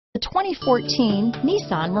2014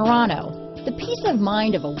 Nissan Murano. The peace of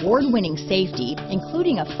mind of award-winning safety,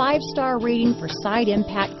 including a 5-star rating for side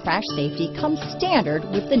impact crash safety, comes standard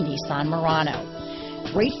with the Nissan Murano.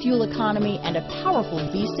 Great fuel economy and a powerful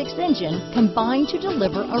V6 engine combine to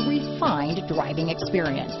deliver a refined driving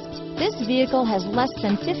experience. This vehicle has less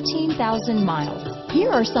than 15,000 miles. Here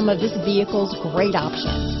are some of this vehicle's great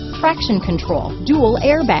options: traction control, dual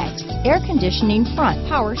airbags, air conditioning front,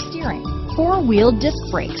 power steering, 4-wheel disc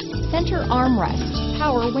brakes, center armrest,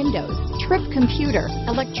 power windows, trip computer,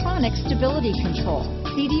 electronic stability control,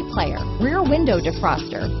 CD player, rear window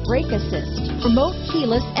defroster, brake assist, remote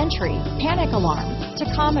keyless entry, panic alarm,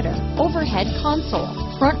 tachometer, overhead console,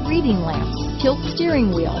 front reading lamps, tilt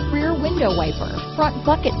steering wheel, rear window wiper, front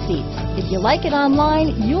bucket seats. If you like it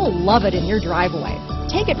online, you'll love it in your driveway.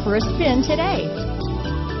 Take it for a spin today.